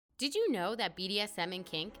Did you know that BDSM and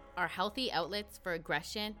kink are healthy outlets for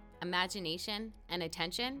aggression, imagination, and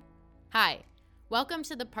attention? Hi, welcome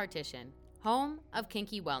to The Partition, home of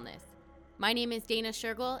kinky wellness. My name is Dana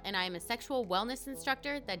Shergill, and I am a sexual wellness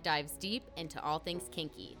instructor that dives deep into all things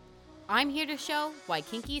kinky. I'm here to show why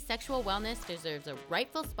kinky sexual wellness deserves a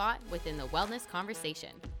rightful spot within the wellness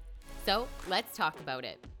conversation. So let's talk about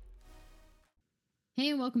it.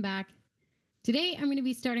 Hey, and welcome back. Today, I'm going to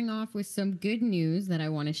be starting off with some good news that I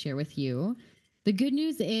want to share with you. The good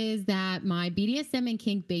news is that my BDSM and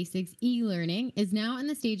Kink Basics e-learning is now in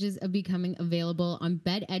the stages of becoming available on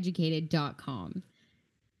bededucated.com.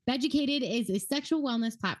 Beducated is a sexual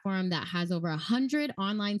wellness platform that has over 100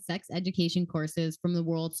 online sex education courses from the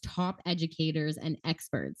world's top educators and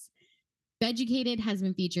experts. Beducated has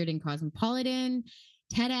been featured in Cosmopolitan,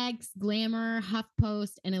 TEDx, Glamour,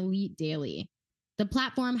 HuffPost, and Elite Daily. The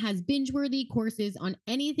platform has binge-worthy courses on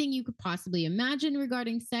anything you could possibly imagine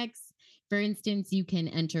regarding sex. For instance, you can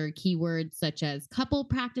enter keywords such as couple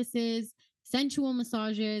practices, sensual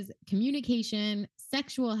massages, communication,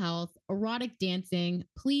 sexual health, erotic dancing,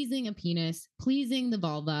 pleasing a penis, pleasing the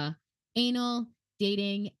vulva, anal,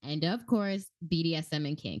 dating, and of course, BDSM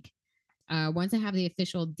and kink. Once I have the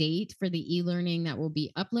official date for the e-learning that will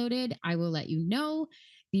be uploaded, I will let you know.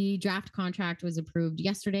 The draft contract was approved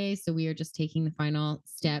yesterday, so we are just taking the final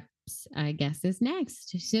steps, I guess, is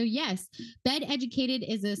next. So yes, Bed Educated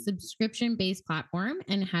is a subscription-based platform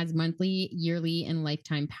and has monthly, yearly, and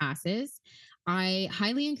lifetime passes. I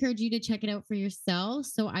highly encourage you to check it out for yourself,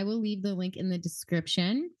 so I will leave the link in the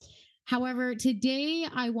description. However, today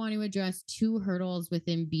I want to address two hurdles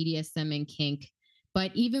within BDSM and kink.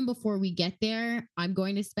 But even before we get there, I'm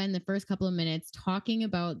going to spend the first couple of minutes talking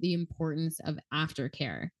about the importance of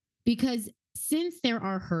aftercare. Because since there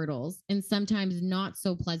are hurdles and sometimes not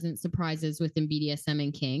so pleasant surprises within BDSM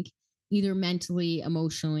and kink, either mentally,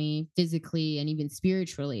 emotionally, physically, and even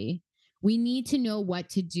spiritually, we need to know what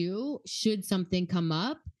to do should something come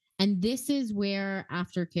up. And this is where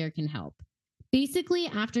aftercare can help. Basically,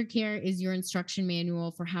 aftercare is your instruction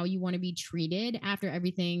manual for how you want to be treated after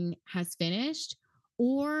everything has finished,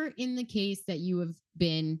 or in the case that you have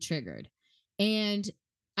been triggered. And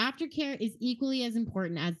aftercare is equally as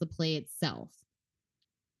important as the play itself.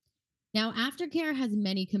 Now, aftercare has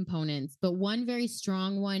many components, but one very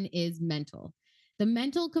strong one is mental. The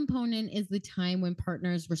mental component is the time when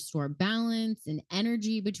partners restore balance and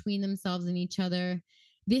energy between themselves and each other.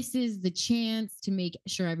 This is the chance to make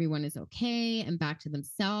sure everyone is okay and back to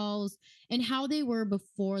themselves and how they were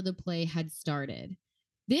before the play had started.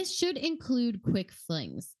 This should include quick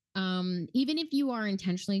flings. Even if you are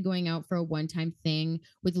intentionally going out for a one-time thing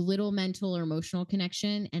with little mental or emotional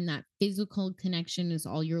connection and that physical connection is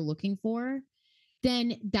all you're looking for,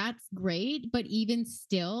 then that's great. But even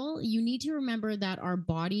still, you need to remember that our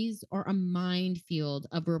bodies are a minefield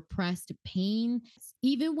of repressed pain.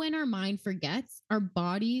 Even when our mind forgets, our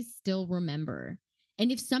bodies still remember.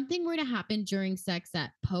 And if something were to happen during sex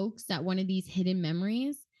that pokes at one of these hidden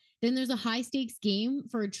memories, then there's a high stakes game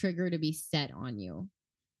for a trigger to be set on you.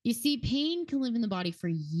 You see, pain can live in the body for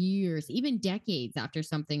years, even decades after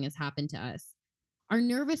something has happened to us. Our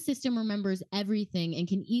nervous system remembers everything and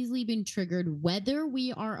can easily be triggered whether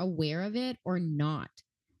we are aware of it or not.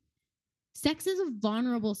 Sex is a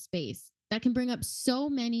vulnerable space that can bring up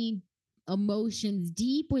so many emotions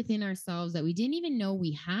deep within ourselves that we didn't even know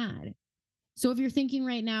we had. So if you're thinking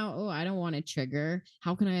right now, oh, I don't want to trigger,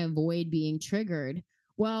 how can I avoid being triggered?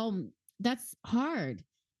 Well, that's hard.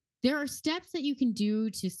 There are steps that you can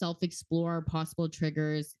do to self-explore possible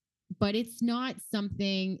triggers, but it's not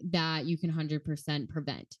something that you can 100%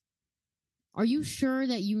 prevent. Are you sure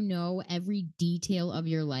that you know every detail of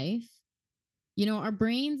your life? You know, our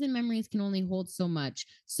brains and memories can only hold so much.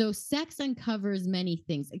 So sex uncovers many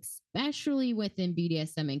things, especially within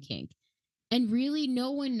BDSM and kink. And really,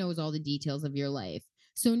 no one knows all the details of your life.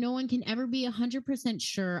 So no one can ever be 100%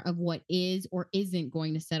 sure of what is or isn't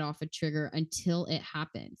going to set off a trigger until it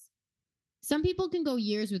happens. Some people can go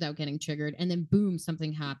years without getting triggered and then boom,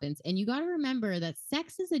 something happens. And you got to remember that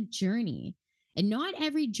sex is a journey and not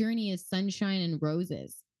every journey is sunshine and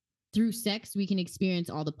roses. Through sex, we can experience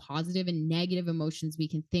all the positive and negative emotions we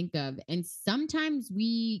can think of. And sometimes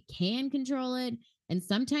we can control it and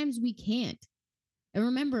sometimes we can't. And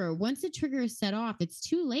remember, once the trigger is set off, it's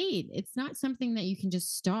too late. It's not something that you can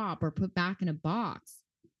just stop or put back in a box.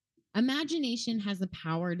 Imagination has the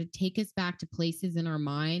power to take us back to places in our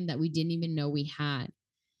mind that we didn't even know we had.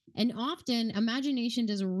 And often, imagination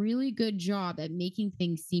does a really good job at making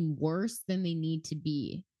things seem worse than they need to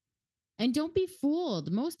be. And don't be fooled.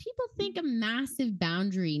 Most people think a massive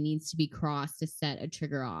boundary needs to be crossed to set a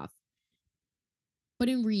trigger off. But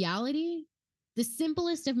in reality, the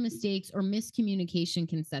simplest of mistakes or miscommunication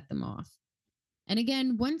can set them off. And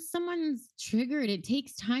again, once someone's triggered, it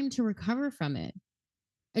takes time to recover from it.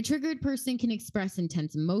 A triggered person can express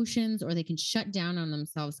intense emotions or they can shut down on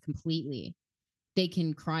themselves completely. They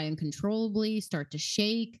can cry uncontrollably, start to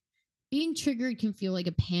shake. Being triggered can feel like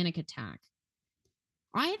a panic attack.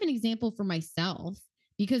 I have an example for myself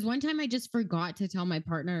because one time I just forgot to tell my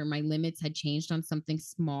partner my limits had changed on something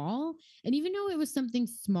small. And even though it was something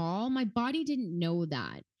small, my body didn't know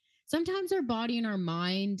that. Sometimes our body and our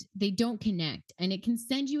mind, they don't connect and it can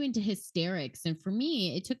send you into hysterics. And for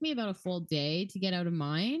me, it took me about a full day to get out of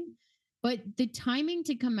mine. But the timing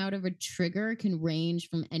to come out of a trigger can range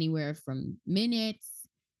from anywhere from minutes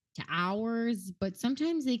to hours, but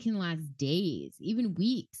sometimes they can last days, even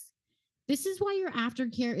weeks. This is why your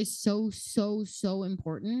aftercare is so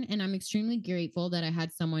important. And I'm extremely grateful that I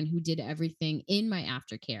had someone who did everything in my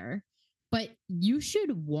aftercare. But you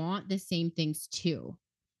should want the same things too.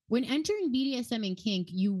 When entering BDSM and kink,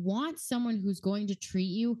 you want someone who's going to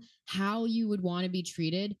treat you how you would want to be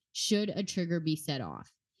treated should a trigger be set off.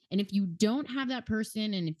 And if you don't have that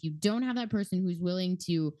person, and if you don't have that person who's willing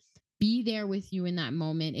to be there with you in that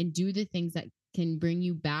moment and do the things that can bring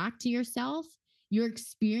you back to yourself, your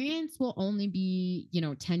experience will only be,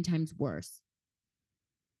 10 times worse.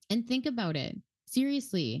 And think about it.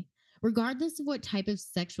 Seriously, regardless of what type of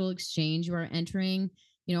sexual exchange you are entering,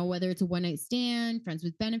 whether it's a one night stand, friends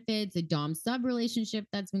with benefits, a Dom sub relationship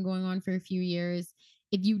that's been going on for a few years,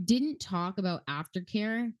 if you didn't talk about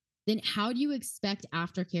aftercare, then how do you expect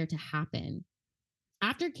aftercare to happen?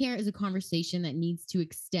 Aftercare is a conversation that needs to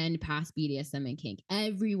extend past BDSM and kink.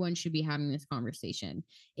 Everyone should be having this conversation.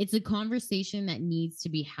 It's a conversation that needs to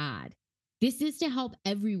be had. This is to help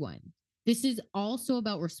everyone. This is also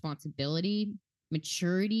about responsibility,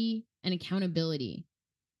 maturity, and accountability.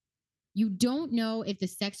 You don't know if the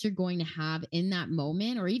sex you're going to have in that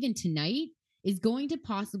moment or even tonight is going to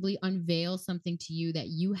possibly unveil something to you that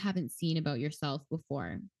you haven't seen about yourself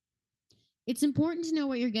before. It's important to know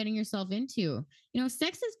what you're getting yourself into.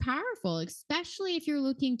 Sex is powerful, especially if you're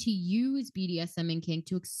looking to use BDSM and kink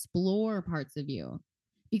to explore parts of you.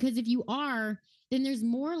 Because if you are, then there's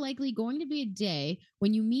more likely going to be a day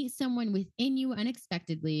when you meet someone within you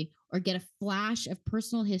unexpectedly or get a flash of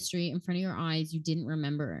personal history in front of your eyes you didn't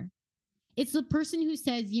remember. It's the person who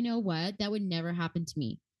says, you know what, that would never happen to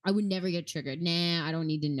me. I would never get triggered. Nah, I don't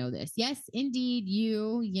need to know this. Yes, indeed,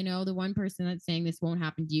 the one person that's saying this won't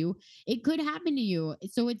happen to you, it could happen to you.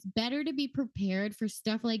 So it's better to be prepared for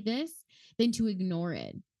stuff like this than to ignore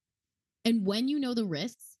it. And when you know the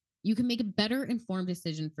risks, you can make a better informed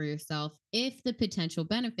decision for yourself if the potential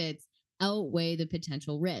benefits outweigh the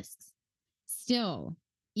potential risks. Still,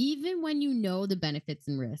 even when you know the benefits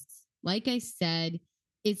and risks, like I said,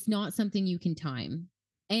 it's not something you can time.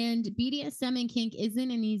 And BDSM and kink isn't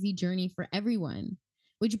an easy journey for everyone,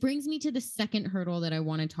 which brings me to the second hurdle that I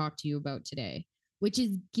want to talk to you about today, which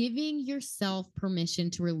is giving yourself permission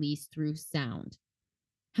to release through sound.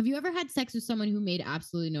 Have you ever had sex with someone who made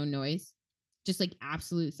absolutely no noise? Just like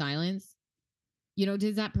absolute silence?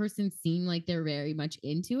 Does that person seem like they're very much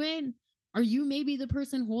into it? Are you maybe the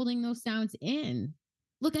person holding those sounds in?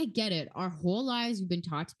 Look, I get it. Our whole lives, we've been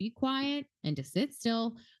taught to be quiet and to sit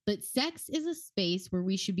still, but sex is a space where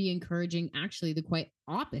we should be encouraging actually the quite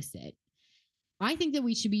opposite. I think that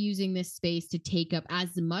we should be using this space to take up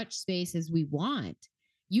as much space as we want.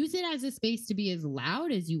 Use it as a space to be as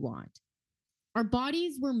loud as you want. Our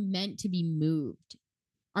bodies were meant to be moved.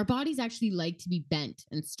 Our bodies actually like to be bent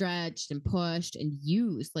and stretched and pushed and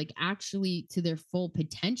used, like actually to their full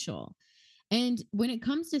potential. And when it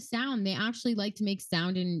comes to sound, they actually like to make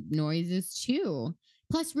sound and noises too.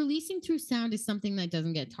 Plus, releasing through sound is something that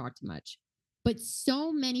doesn't get talked much. But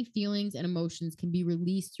so many feelings and emotions can be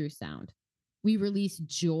released through sound. We release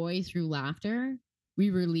joy through laughter. We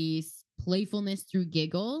release playfulness through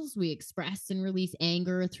giggles. We express and release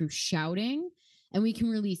anger through shouting. And we can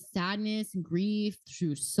release sadness and grief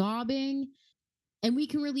through sobbing. And we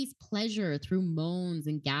can release pleasure through moans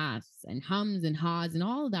and gasps and hums and haws and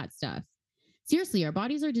all of that stuff. Seriously, our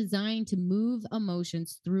bodies are designed to move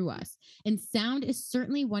emotions through us. And sound is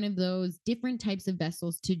certainly one of those different types of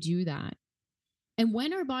vessels to do that. And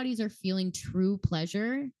when our bodies are feeling true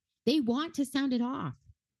pleasure, they want to sound it off.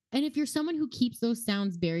 And if you're someone who keeps those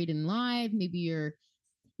sounds buried in live, maybe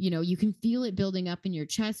you can feel it building up in your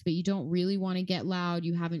chest, but you don't really want to get loud.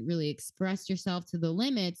 You haven't really expressed yourself to the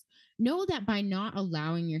limits. Know that by not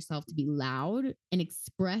allowing yourself to be loud and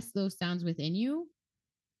express those sounds within you,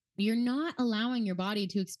 you're not allowing your body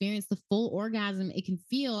to experience the full orgasm it can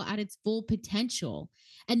feel at its full potential.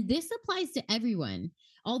 And this applies to everyone.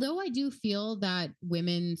 Although I do feel that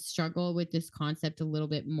women struggle with this concept a little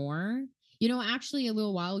bit more. Actually, a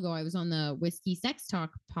little while ago, I was on the Whiskey Sex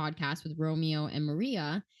Talk podcast with Romeo and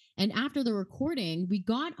Maria. And after the recording, we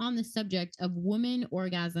got on the subject of woman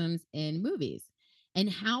orgasms in movies and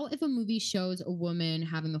how, if a movie shows a woman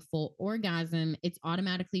having a full orgasm, it's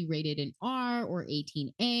automatically rated an R or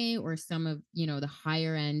 18A or some of, the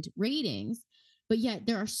higher end ratings. But yet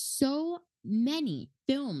there are so many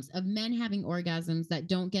films of men having orgasms that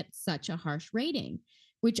don't get such a harsh rating,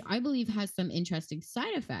 which I believe has some interesting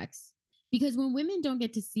side effects. Because when women don't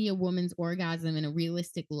get to see a woman's orgasm in a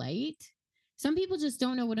realistic light, some people just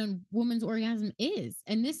don't know what a woman's orgasm is.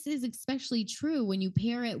 And this is especially true when you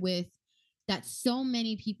pair it with that so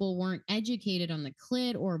many people weren't educated on the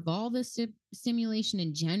clit or vulva stimulation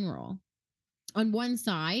in general. On one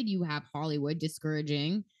side, you have Hollywood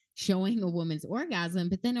discouraging showing a woman's orgasm,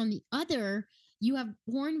 but then on the other, you have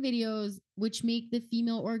porn videos which make the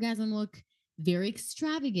female orgasm look very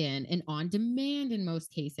extravagant and on demand in most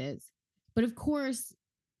cases. But of course,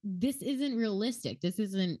 this isn't realistic. This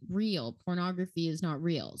isn't real. Pornography is not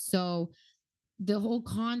real. So the whole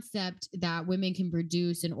concept that women can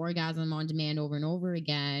produce an orgasm on demand over and over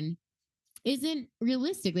again isn't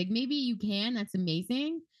realistic. Like maybe you can, that's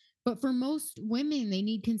amazing. But for most women, they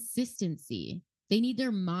need consistency. They need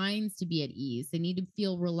their minds to be at ease. They need to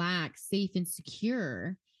feel relaxed, safe, and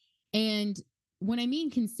secure. And when I mean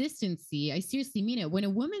consistency, I seriously mean it. When a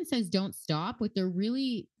woman says don't stop, what they're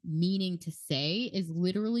really meaning to say is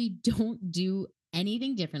literally don't do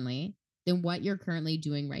anything differently than what you're currently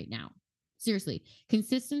doing right now. Seriously,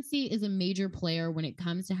 consistency is a major player when it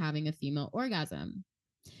comes to having a female orgasm.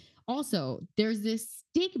 Also, there's this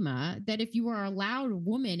stigma that if you are a loud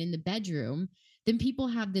woman in the bedroom, then people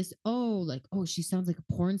have this, oh, like, oh, she sounds like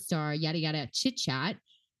a porn star, yada, yada, chit chat.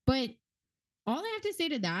 But all I have to say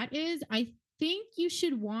to that is I think you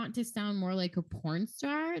should want to sound more like a porn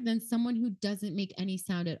star than someone who doesn't make any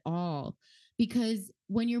sound at all. Because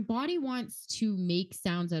when your body wants to make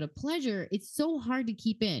sounds out of pleasure, it's so hard to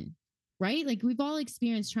keep in, right? Like we've all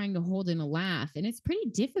experienced trying to hold in a laugh, and it's pretty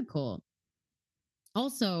difficult.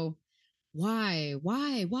 Also, why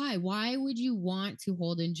would you want to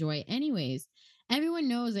hold in joy anyways? Everyone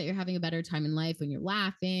knows that you're having a better time in life when you're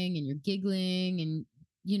laughing and you're giggling and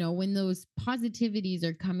when those positivities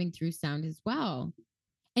are coming through sound as well.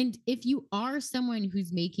 And if you are someone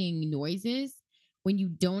who's making noises when you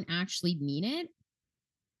don't actually mean it,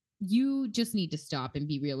 you just need to stop and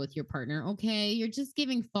be real with your partner. Okay. You're just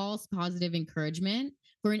giving false positive encouragement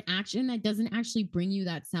for an action that doesn't actually bring you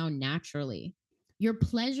that sound naturally. Your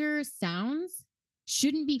pleasure sounds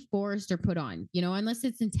shouldn't be forced or put on, unless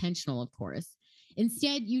it's intentional, of course.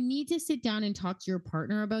 Instead, you need to sit down and talk to your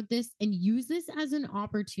partner about this and use this as an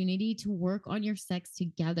opportunity to work on your sex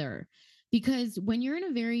together. Because when you're in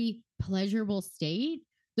a very pleasurable state,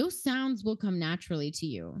 those sounds will come naturally to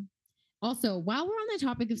you. Also, while we're on the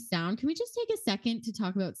topic of sound, can we just take a second to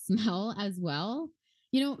talk about smell as well?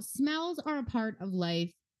 Smells are a part of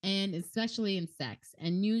life and especially in sex.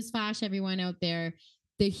 And newsflash, everyone out there,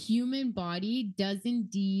 the human body does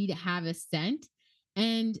indeed have a scent.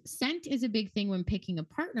 And scent is a big thing when picking a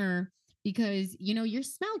partner because, your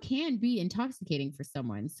smell can be intoxicating for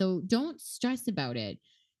someone. So don't stress about it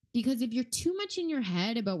because if you're too much in your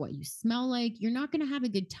head about what you smell like, you're not going to have a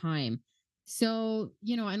good time. So,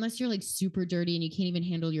 unless you're like super dirty and you can't even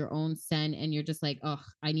handle your own scent and you're just like, oh,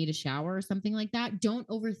 I need a shower or something like that, don't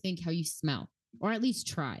overthink how you smell, or at least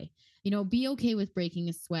try. Be okay with breaking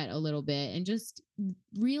a sweat a little bit and just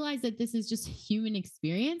realize that this is just a human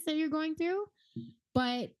experience that you're going through.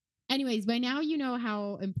 But, anyways, by now you know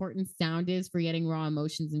how important sound is for getting raw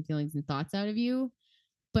emotions and feelings and thoughts out of you.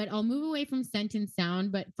 But I'll move away from scent and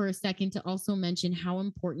sound, but for a second to also mention how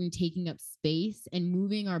important taking up space and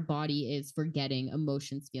moving our body is for getting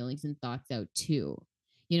emotions, feelings, and thoughts out too.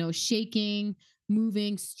 Shaking,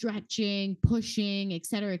 moving, stretching, pushing, et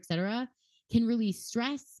cetera, can release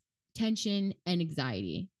stress, tension, and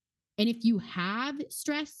anxiety. And if you have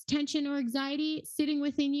stress, tension, or anxiety sitting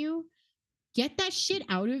within you, get that shit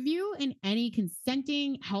out of you in any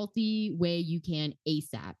consenting, healthy way you can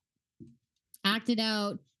ASAP. Act it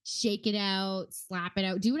out, shake it out, slap it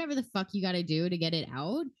out, do whatever the fuck you got to do to get it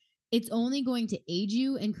out. It's only going to aid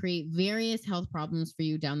you and create various health problems for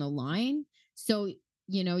you down the line. So,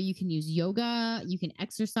 you can use yoga, you can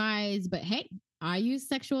exercise, but hey, I use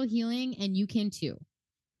sexual healing and you can too.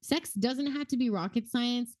 Sex doesn't have to be rocket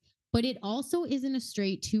science, but it also isn't a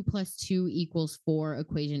straight 2 + 2 = 4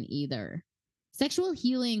 equation either. Sexual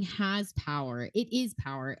healing has power. It is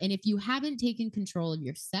power. And if you haven't taken control of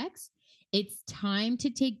your sex, it's time to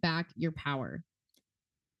take back your power.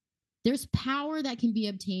 There's power that can be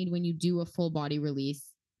obtained when you do a full body release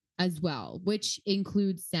as well, which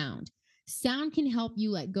includes sound. Sound can help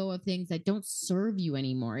you let go of things that don't serve you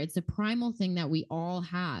anymore. It's a primal thing that we all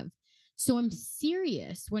have. So I'm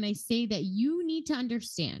serious when I say that you need to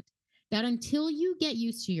understand that until you get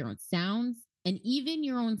used to your own sounds and even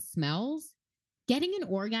your own smells, getting an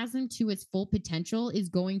orgasm to its full potential is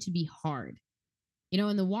going to be hard.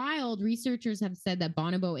 In the wild, researchers have said that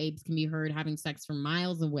bonobo apes can be heard having sex from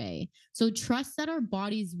miles away. So trust that our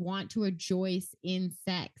bodies want to rejoice in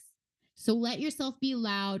sex. So let yourself be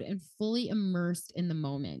loud and fully immersed in the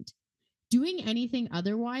moment. Doing anything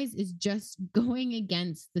otherwise is just going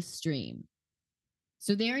against the stream.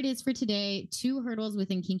 So there it is for today. 2 hurdles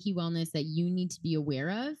within kinky wellness that you need to be aware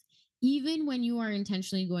of. Even when you are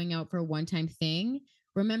intentionally going out for a one-time thing,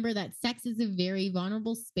 remember that sex is a very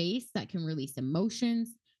vulnerable space that can release emotions,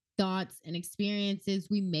 thoughts, and experiences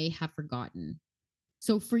we may have forgotten.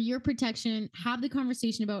 So for your protection, have the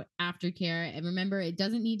conversation about aftercare. And remember, it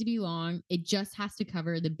doesn't need to be long. It just has to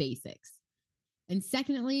cover the basics. And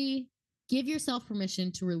secondly, give yourself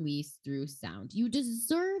permission to release through sound. You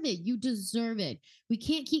deserve it. You deserve it. We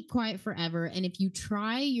can't keep quiet forever. And if you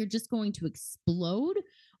try, you're just going to explode,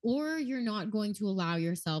 or you're not going to allow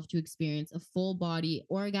yourself to experience a full body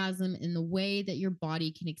orgasm in the way that your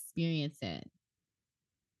body can experience it.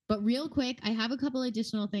 But real quick, I have a couple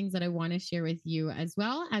additional things that I want to share with you, as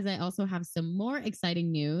well as I also have some more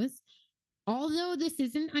exciting news. Although this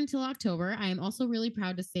isn't until October, I am also really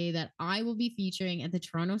proud to say that I will be featuring at the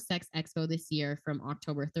Toronto Sex Expo this year from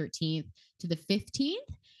October 13th to the 15th.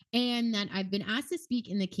 And that I've been asked to speak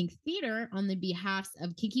in the Kink Theater on the behalfs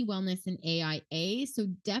of Kinky Wellness and AIA. So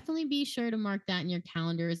definitely be sure to mark that in your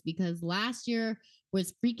calendars, because last year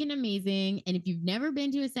was freaking amazing. And if you've never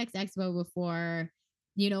been to a sex expo before,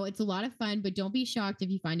 it's a lot of fun, but don't be shocked if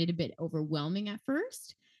you find it a bit overwhelming at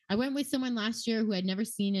first. I went with someone last year who had never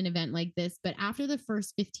seen an event like this, but after the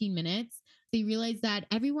first 15 minutes, they realized that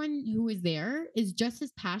everyone who was there is just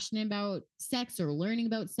as passionate about sex or learning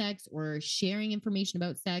about sex or sharing information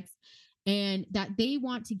about sex, and that they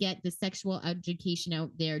want to get the sexual education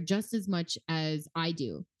out there just as much as I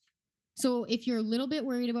do. So if you're a little bit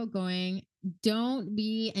worried about going, don't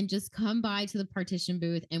be, and just come by to the partition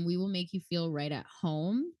booth and we will make you feel right at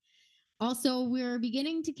home. Also, we're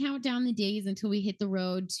beginning to count down the days until we hit the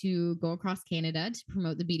road to go across Canada to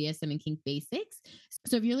promote the BDSM and kink basics.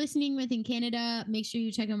 So if you're listening within Canada, make sure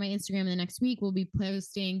you check out my Instagram in the next week. We'll be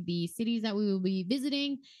posting the cities that we will be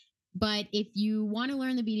visiting. But if you want to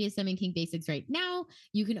learn the BDSM and kink basics right now,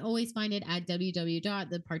 you can always find it at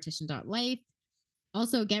www.thepartition.life.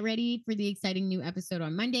 Also, get ready for the exciting new episode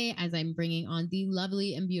on Monday, as I'm bringing on the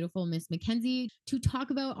lovely and beautiful Miss Mackenzie to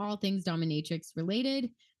talk about all things dominatrix related.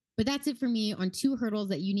 But that's it for me on 2 hurdles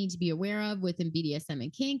that you need to be aware of within BDSM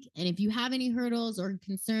and kink. And if you have any hurdles or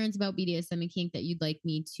concerns about BDSM and kink that you'd like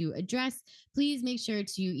me to address, please make sure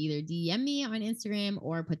to either DM me on Instagram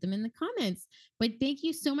or put them in the comments. But thank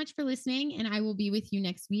you so much for listening, and I will be with you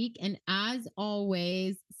next week. And as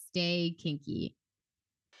always, stay kinky.